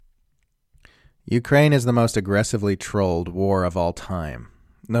Ukraine is the most aggressively trolled war of all time.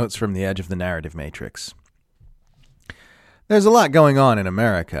 Notes from the edge of the narrative matrix. There's a lot going on in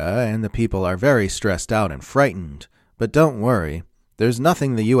America, and the people are very stressed out and frightened. But don't worry, there's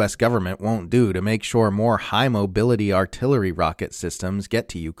nothing the U.S. government won't do to make sure more high-mobility artillery rocket systems get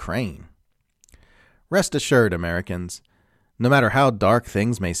to Ukraine. Rest assured, Americans, no matter how dark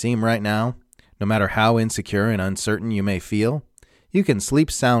things may seem right now, no matter how insecure and uncertain you may feel, you can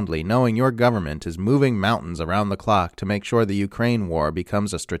sleep soundly knowing your government is moving mountains around the clock to make sure the Ukraine war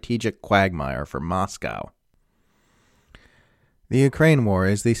becomes a strategic quagmire for Moscow. The Ukraine war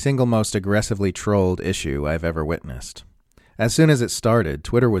is the single most aggressively trolled issue I've ever witnessed. As soon as it started,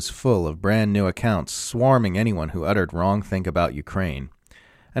 Twitter was full of brand new accounts swarming anyone who uttered wrong think about Ukraine.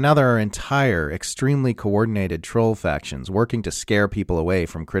 And now there are entire, extremely coordinated troll factions working to scare people away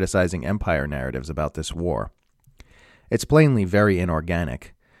from criticizing empire narratives about this war. It's plainly very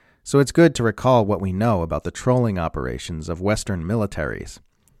inorganic, so it's good to recall what we know about the trolling operations of Western militaries.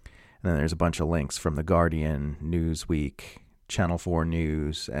 And then there's a bunch of links from The Guardian, Newsweek, Channel 4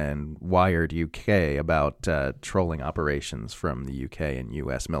 News, and Wired UK about trolling operations from the UK and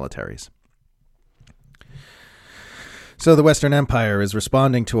US militaries. So the Western Empire is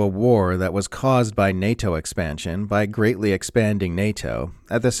responding to a war that was caused by NATO expansion by greatly expanding NATO.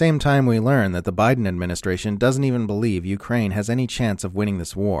 At the same time, we learn that the Biden administration doesn't even believe Ukraine has any chance of winning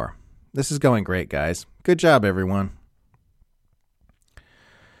this war. This is going great, guys. Good job, everyone.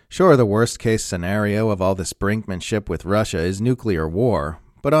 Sure, the worst-case scenario of all this brinkmanship with Russia is nuclear war,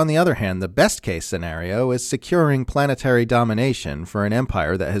 but on the other hand, the best-case scenario is securing planetary domination for an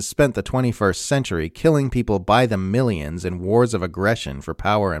empire that has spent the 21st century killing people by the millions in wars of aggression for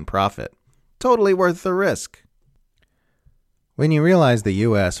power and profit. Totally worth the risk. When you realize the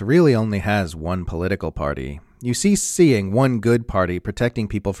U.S. really only has one political party, you cease seeing one good party protecting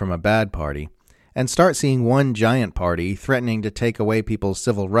people from a bad party, and start seeing one giant party threatening to take away people's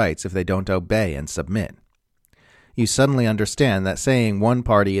civil rights if they don't obey and submit. You suddenly understand that saying one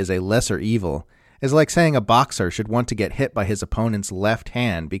party is a lesser evil is like saying a boxer should want to get hit by his opponent's left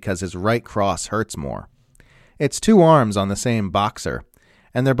hand because his right cross hurts more. It's two arms on the same boxer,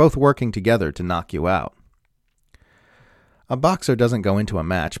 and they're both working together to knock you out. A boxer doesn't go into a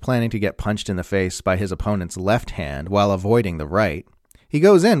match planning to get punched in the face by his opponent's left hand while avoiding the right. He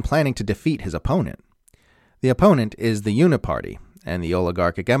goes in planning to defeat his opponent. The opponent is the Uniparty and the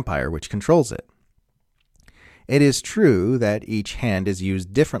oligarchic empire which controls it. It is true that each hand is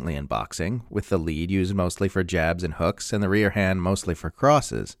used differently in boxing, with the lead used mostly for jabs and hooks and the rear hand mostly for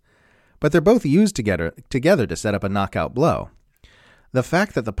crosses, but they're both used together to set up a knockout blow. The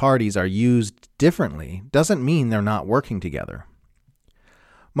fact that the parties are used differently doesn't mean they're not working together.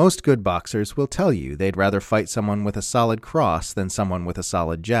 Most good boxers will tell you they'd rather fight someone with a solid cross than someone with a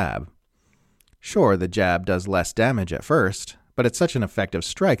solid jab. Sure, the jab does less damage at first, but it's such an effective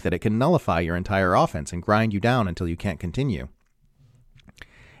strike that it can nullify your entire offense and grind you down until you can't continue.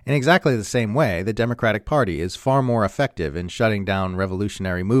 In exactly the same way, the Democratic Party is far more effective in shutting down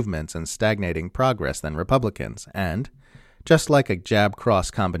revolutionary movements and stagnating progress than Republicans, and, just like a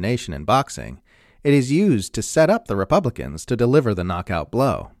jab-cross combination in boxing, it is used to set up the Republicans to deliver the knockout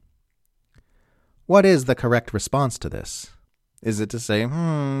blow. What is the correct response to this? Is it to say,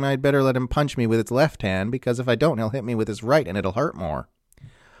 I'd better let him punch me with his left hand because if I don't, he'll hit me with his right and it'll hurt more?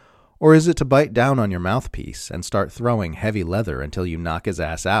 Or is it to bite down on your mouthpiece and start throwing heavy leather until you knock his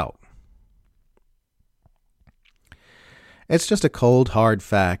ass out? It's just a cold, hard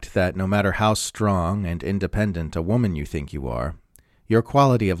fact that no matter how strong and independent a woman you think you are, your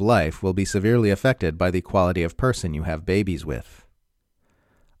quality of life will be severely affected by the quality of person you have babies with.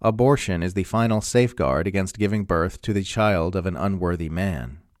 Abortion is the final safeguard against giving birth to the child of an unworthy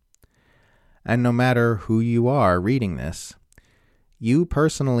man. And no matter who you are reading this, you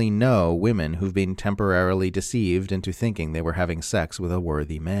personally know women who've been temporarily deceived into thinking they were having sex with a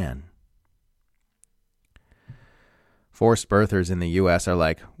worthy man. Forced birthers in the U.S. are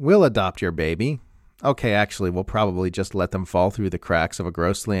like, we'll adopt your baby. Okay, actually, we'll probably just let them fall through the cracks of a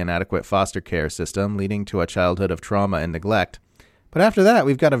grossly inadequate foster care system leading to a childhood of trauma and neglect. But after that,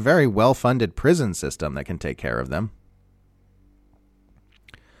 we've got a very well-funded prison system that can take care of them.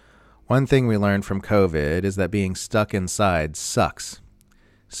 One thing we learned from COVID is that being stuck inside sucks.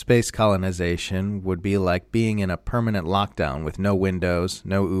 Space colonization would be like being in a permanent lockdown with no windows,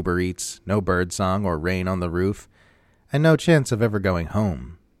 no Uber Eats, no birdsong or rain on the roof, and no chance of ever going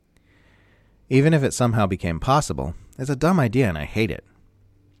home. Even if it somehow became possible, it's a dumb idea and I hate it.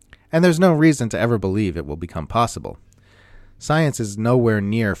 And there's no reason to ever believe it will become possible. Science is nowhere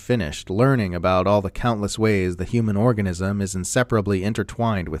near finished learning about all the countless ways the human organism is inseparably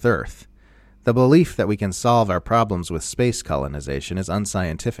intertwined with Earth. The belief that we can solve our problems with space colonization is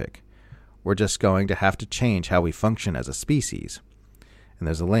unscientific. We're just going to have to change how we function as a species. And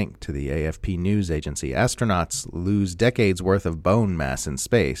there's a link to the AFP news agency. Astronauts lose decades' worth of bone mass in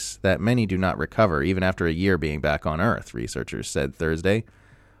space that many do not recover even after a year being back on Earth, researchers said Thursday,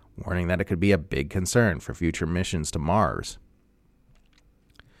 warning that it could be a big concern for future missions to Mars.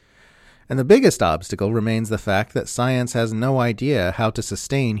 And the biggest obstacle remains the fact that science has no idea how to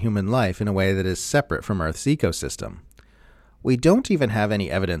sustain human life in a way that is separate from Earth's ecosystem. We don't even have any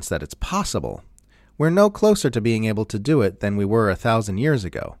evidence that it's possible. We're no closer to being able to do it than we were 1,000 years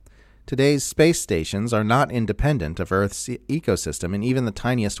ago. Today's space stations are not independent of Earth's ecosystem in even the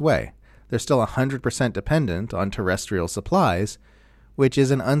tiniest way. They're still 100% dependent on terrestrial supplies, which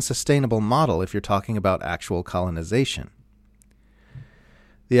is an unsustainable model if you're talking about actual colonization.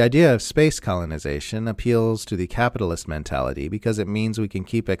 The idea of space colonization appeals to the capitalist mentality because it means we can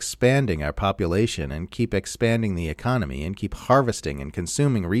keep expanding our population and keep expanding the economy and keep harvesting and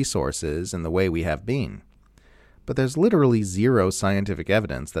consuming resources in the way we have been. But there's literally zero scientific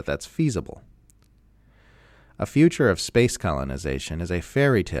evidence that that's feasible. A future of space colonization is a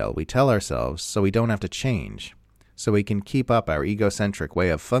fairy tale we tell ourselves so we don't have to change, so we can keep up our egocentric way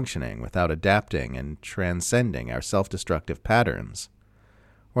of functioning without adapting and transcending our self-destructive patterns.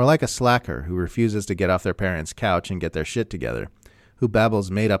 We're like a slacker who refuses to get off their parents' couch and get their shit together, who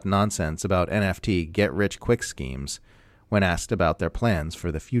babbles made-up nonsense about NFT get-rich-quick schemes when asked about their plans for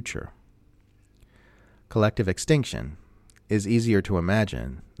the future. Collective extinction is easier to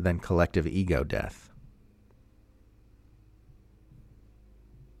imagine than collective ego death.